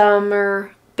 Some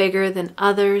are bigger than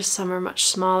others, some are much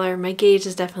smaller. My gauge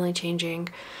is definitely changing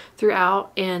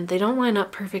throughout, and they don't line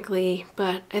up perfectly,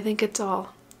 but I think it's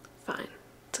all fine.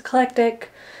 It's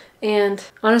eclectic, and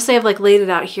honestly I've like laid it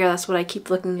out here. That's what I keep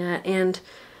looking at, and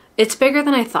it's bigger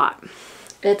than I thought.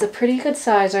 It's a pretty good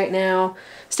size right now.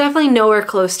 It's definitely nowhere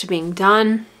close to being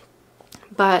done,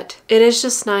 but it is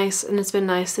just nice, and it's been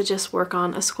nice to just work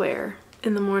on a square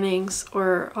in the mornings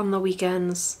or on the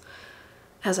weekends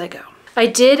as I go. I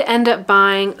did end up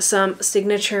buying some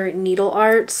signature needle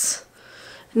arts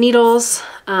needles.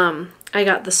 I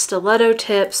got the stiletto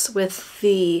tips with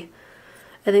the,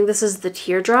 I think this is the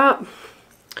teardrop.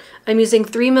 I'm using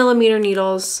 3mm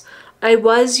needles. I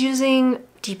was using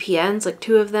DPNs, like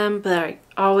 2 of them, but I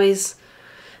always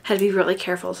had to be really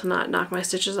careful to not knock my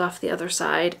stitches off the other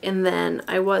side. And then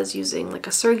I was using like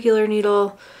a circular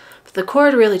needle, but the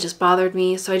cord really just bothered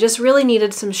me. So I just really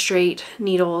needed some straight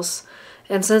needles.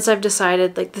 And since I've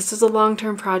decided like this is a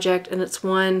long-term project and it's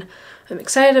one I'm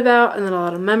excited about and that a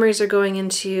lot of memories are going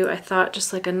into, I thought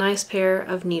just like a nice pair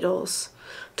of needles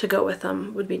to go with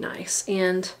them would be nice.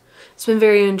 And it's been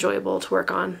very enjoyable to work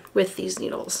on with these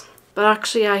needles. But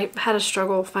actually I had a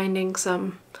struggle finding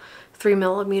some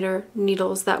 3mm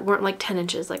needles that weren't like 10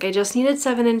 inches. Like I just needed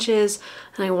 7 inches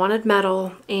and I wanted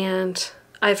metal, and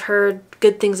I've heard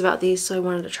good things about these, so I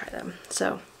wanted to try them.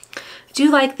 So I do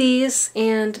like these,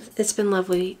 and it's been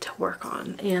lovely to work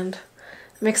on, and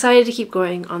I'm excited to keep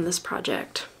going on this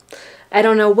project. I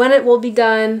don't know when it will be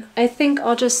done. I think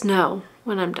I'll just know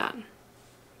when I'm done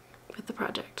with the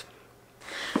project.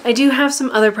 I do have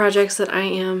some other projects that I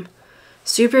am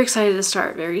super excited to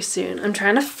start very soon. I'm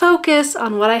trying to focus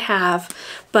on what I have,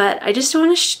 but I just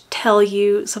want to tell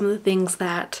you some of the things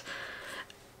that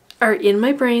are in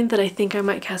my brain that I think I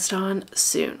might cast on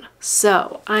soon.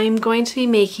 So I'm going to be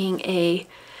making a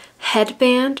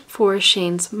headband for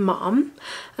Shane's mom.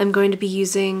 I'm going to be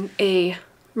using a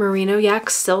merino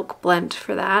yak silk blend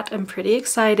for that. I'm pretty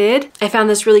excited. I found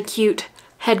this really cute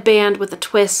headband with a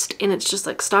twist, and it's just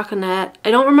like stockinette. I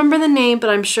don't remember the name,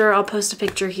 but I'm sure I'll post a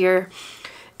picture here.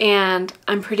 And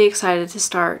I'm pretty excited to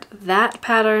start that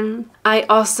pattern. I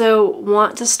also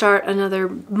want to start another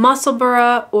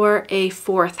musselburgh or a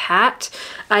 4th hat.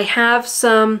 I have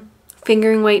some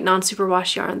fingering weight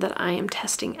non-superwash yarn that I am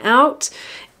testing out,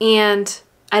 and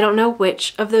I don't know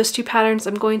which of those 2 patterns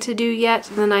I'm going to do yet.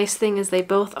 The nice thing is they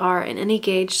both are in any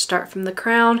gauge start from the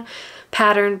crown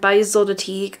pattern by Zolda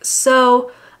Teague.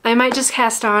 So I might just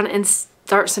cast on and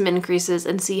start some increases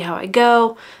and see how I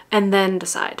go and then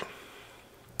decide.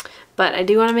 But I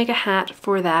do want to make a hat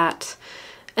for that.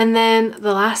 And then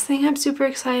the last thing I'm super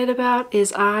excited about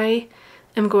is I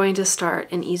am going to start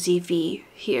an Easy V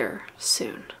here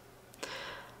soon.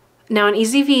 Now an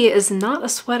Easy V is not a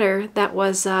sweater that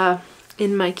was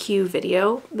in my Q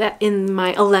video, that in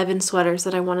my 11 sweaters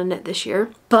that I want to knit this year.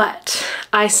 But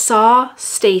I saw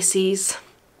Stacy's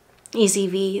Easy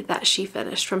V that she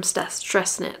finished from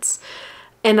Stress Knits,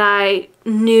 and I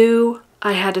knew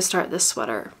I had to start this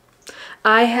sweater.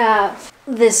 I have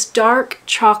this dark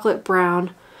chocolate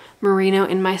brown merino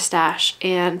in my stash,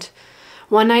 and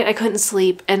one night I couldn't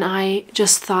sleep and I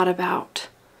just thought about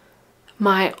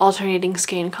my alternating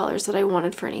skein colors that I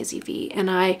wanted for an Easy V,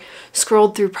 and I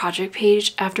scrolled through project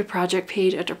page after project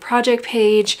page after project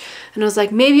page, and I was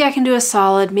like, maybe I can do a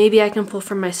solid, maybe I can pull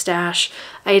from my stash.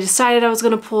 I decided I was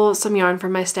going to pull some yarn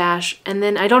from my stash, and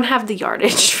then I don't have the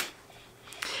yardage.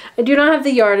 I do not have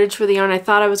the yardage for the yarn I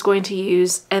thought I was going to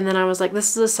use, and then I was like,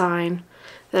 this is a sign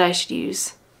that I should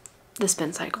use the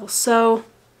spin cycle. So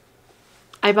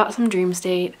I bought some Dream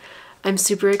State. I'm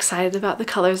super excited about the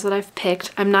colors that I've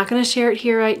picked. I'm not going to share it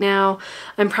here right now.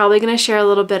 I'm probably going to share a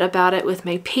little bit about it with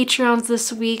my Patreons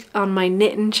this week on my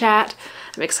Knit and Chat.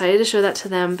 I'm excited to show that to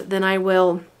them, but then I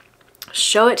will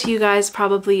show it to you guys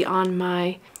probably on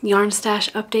my yarn stash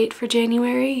update for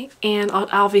January, and I'll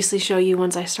obviously show you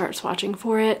once I start swatching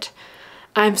for it.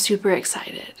 I'm super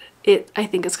excited. I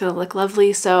think it's going to look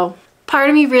lovely, so part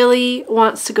of me really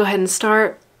wants to go ahead and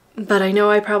start, but I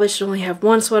know I probably should only have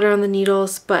 1 sweater on the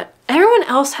needles, but everyone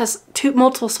else has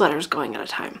multiple sweaters going at a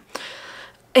time.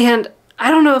 And I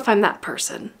don't know if I'm that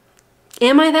person.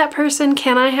 Am I that person?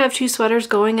 Can I have 2 sweaters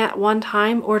going at one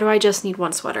time, or do I just need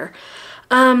 1 sweater?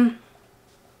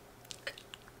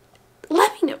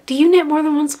 Let me know. Do you knit more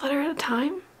than 1 sweater at a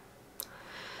time?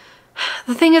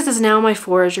 The thing is now my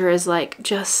Forager is like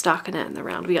just stockinette in the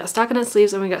round. We got stockinette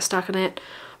sleeves and we got stockinette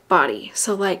body.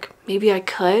 So like maybe I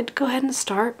could go ahead and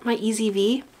start my Easy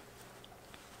V.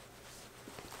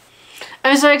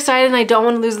 I'm so excited and I don't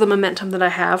want to lose the momentum that I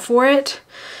have for it.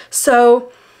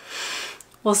 So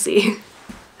we'll see.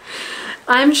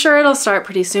 I'm sure it'll start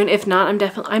pretty soon. If not,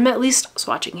 I'm at least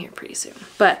swatching here pretty soon.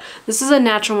 But this is a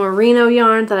natural merino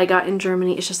yarn that I got in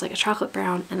Germany. It's just like a chocolate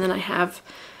brown. And then I have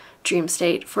Dream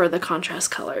State for the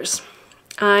contrast colors.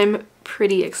 I'm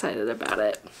pretty excited about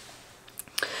it.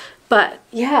 But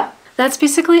yeah, that's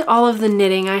basically all of the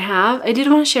knitting I have. I did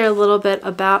want to share a little bit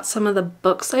about some of the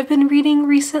books I've been reading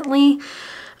recently.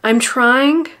 I'm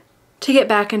trying to get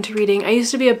back into reading. I used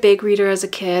to be a big reader as a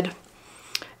kid.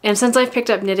 And since I've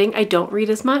picked up knitting, I don't read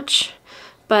as much.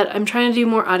 But I'm trying to do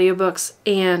more audiobooks,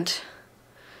 and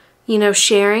you know,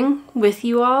 sharing with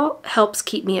you all helps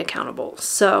keep me accountable.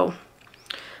 So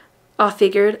I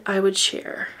figured I would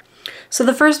share. So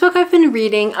the first book I've been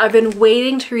reading, I've been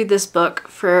waiting to read this book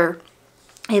for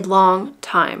a long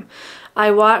time.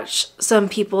 I watch some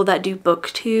people that do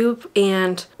booktube,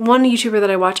 and one YouTuber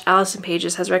that I watch, Allison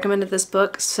Paiges, has recommended this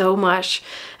book so much,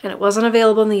 and it wasn't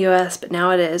available in the US, but now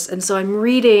it is. And so I'm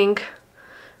reading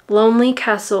Lonely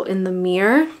Castle in the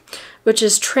Mirror, which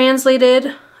is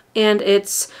translated, and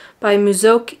it's by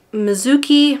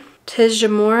Mizuki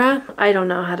Tejimura. I don't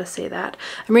know how to say that.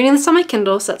 I'm reading this on my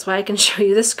Kindle, so that's why I can show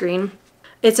you the screen.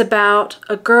 It's about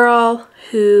a girl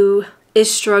who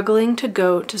is struggling to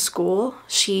go to school.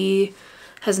 She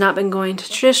has not been going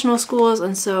to traditional schools,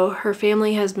 and so her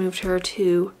family has moved her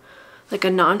to like a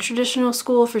non-traditional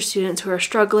school for students who are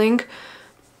struggling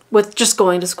with just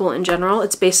going to school in general.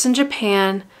 It's based in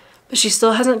Japan, but she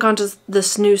still hasn't gone to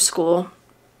this new school.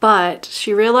 But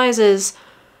she realizes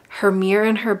her mirror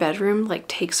in her bedroom like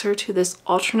takes her to this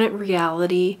alternate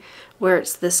reality where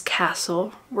it's this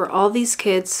castle where all these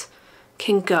kids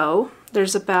can go.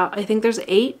 There's about, I think there's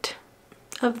 8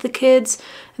 of the kids,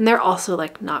 and they're also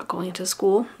like not going to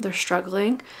school. They're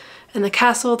struggling. In the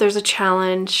castle, there's a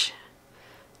challenge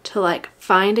to like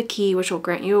find a key which will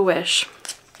grant you a wish.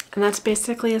 And that's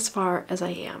basically as far as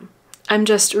I am. I'm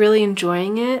just really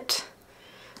enjoying it.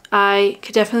 I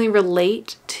could definitely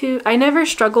relate to, I never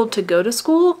struggled to go to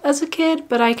school as a kid,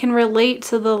 but I can relate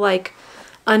to the like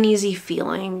uneasy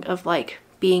feeling of like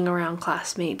being around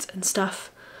classmates and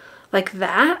stuff like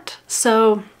that.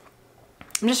 So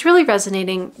I'm just really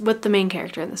resonating with the main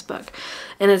character in this book.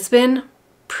 And it's been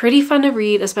pretty fun to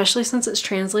read, especially since it's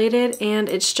translated, and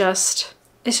it's just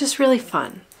really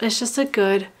fun. It's just a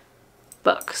good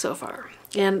book so far.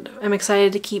 And I'm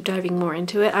excited to keep diving more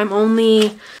into it. I'm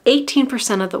only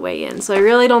 18% of the way in, so I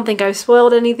really don't think I've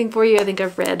spoiled anything for you. I think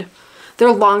I've read,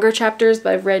 they're longer chapters,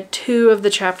 but I've read 2 of the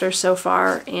chapters so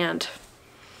far, and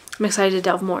I'm excited to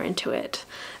delve more into it.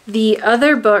 The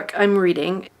other book I'm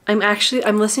reading, I'm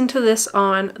listening to this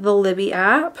on the Libby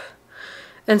app.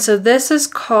 And so this is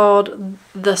called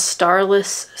The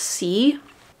Starless Sea.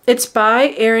 It's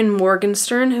by Erin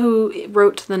Morgenstern, who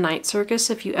wrote The Night Circus,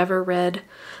 if you ever read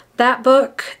that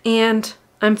book. And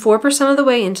I'm 4% of the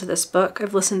way into this book.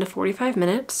 I've listened to 45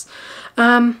 minutes.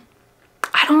 I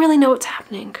don't really know what's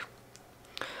happening.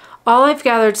 All I've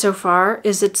gathered so far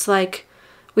is it's like,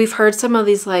 we've heard some of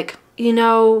these like, you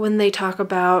know, when they talk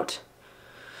about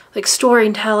like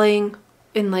storytelling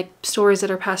in like stories that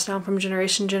are passed down from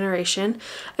generation to generation,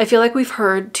 I feel like we've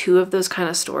heard 2 of those kind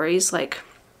of stories, like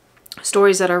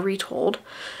stories that are retold.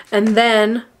 And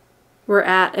then we're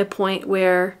at a point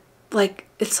where like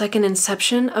it's like an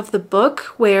inception of the book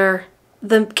where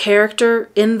the character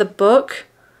in the book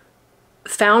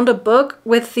found a book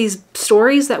with these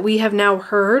stories that we have now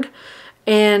heard,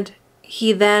 and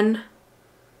he then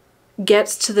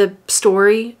gets to the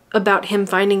story about him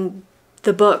finding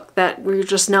the book that we're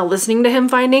just now listening to him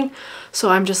finding. So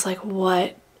I'm just like,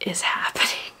 what is happening?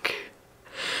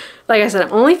 Like I said,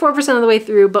 I'm only 4% of the way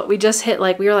through, but we just hit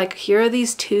like, we were like, here are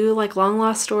these 2 like long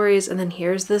lost stories, and then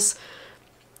here's this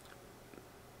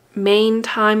main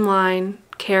timeline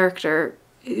character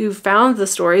who found the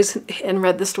stories and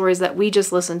read the stories that we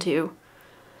just listened to,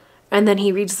 and then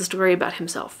he reads the story about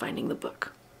himself finding the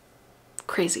book.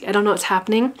 Crazy. I don't know what's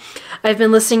happening. I've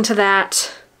been listening to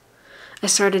that. I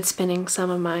started spinning some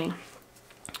of my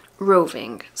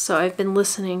roving, so I've been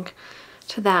listening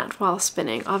to that while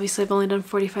spinning. Obviously I've only done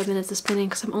 45 minutes of spinning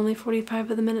because I'm only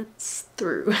 45 of the minutes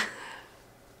through.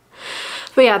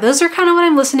 But yeah, those are kind of what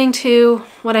I'm listening to,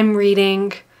 what I'm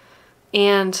reading,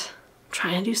 and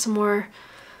trying to do some more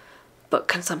book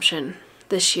consumption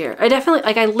this year. I definitely,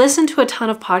 like, I listen to a ton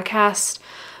of podcasts,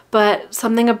 but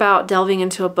something about delving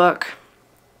into a book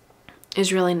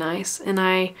is really nice. And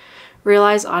I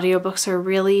realize audiobooks are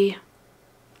really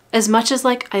as much as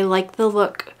like I like the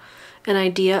look and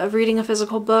idea of reading a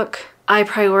physical book, I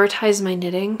prioritize my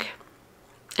knitting.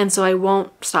 And so I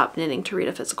won't stop knitting to read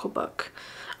a physical book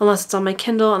unless it's on my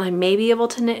Kindle, and I may be able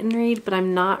to knit and read, but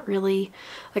I'm not really,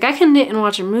 like, I can knit and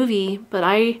watch a movie, but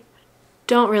I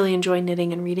don't really enjoy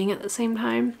knitting and reading at the same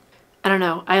time. I don't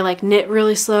know, I like knit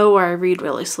really slow or I read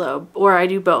really slow, or I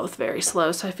do both very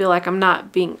slow, so I feel like I'm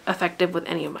not being effective with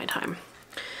any of my time.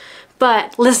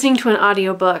 But listening to an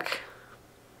audiobook,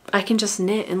 I can just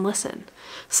knit and listen.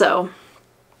 So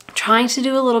trying to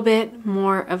do a little bit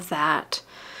more of that.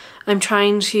 I'm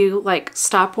trying to like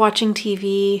stop watching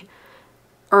TV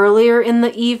earlier in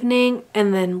the evening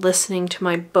and then listening to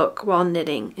my book while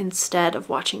knitting instead of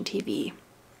watching TV.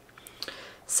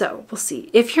 So we'll see.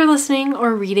 If you're listening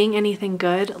or reading anything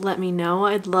good, let me know.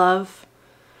 I'd love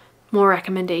more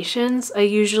recommendations. I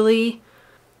usually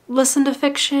listen to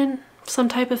fiction, some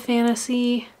type of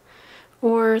fantasy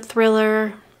or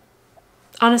thriller.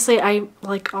 Honestly, I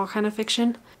like all kind of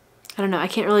fiction. I don't know, I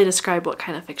can't really describe what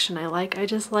kind of fiction I like. I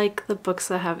just like the books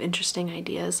that have interesting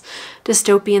ideas.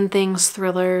 Dystopian things,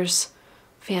 thrillers,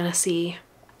 fantasy.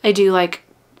 I do like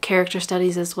character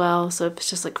studies as well, so if it's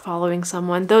just like following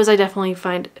someone, those I definitely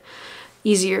find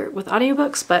easier with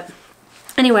audiobooks. But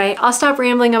anyway, I'll stop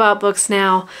rambling about books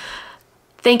now.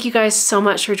 Thank you guys so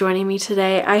much for joining me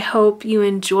today. I hope you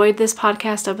enjoyed this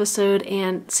podcast episode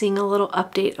and seeing a little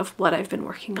update of what I've been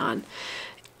working on.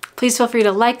 Please feel free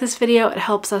to like this video. It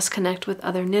helps us connect with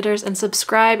other knitters, and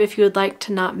subscribe if you would like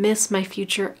to not miss my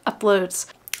future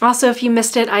uploads. Also, if you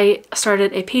missed it, I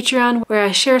started a Patreon where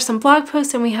I share some blog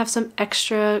posts and we have some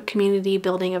extra community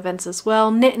building events as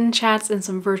well, knit and chats and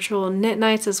some virtual knit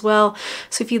nights as well.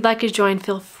 So if you'd like to join,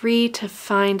 feel free to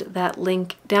find that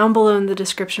link down below in the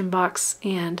description box.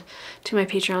 And to my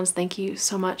Patreons, thank you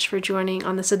so much for joining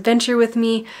on this adventure with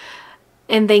me.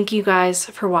 And thank you guys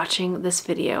for watching this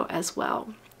video as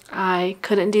well. I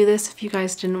couldn't do this if you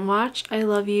guys didn't watch. I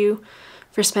love you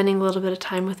for spending a little bit of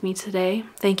time with me today.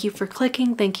 Thank you for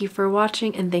clicking, thank you for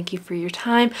watching, and thank you for your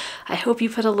time. I hope you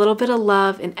put a little bit of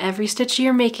love in every stitch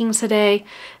you're making today,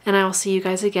 and I will see you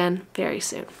guys again very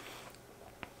soon.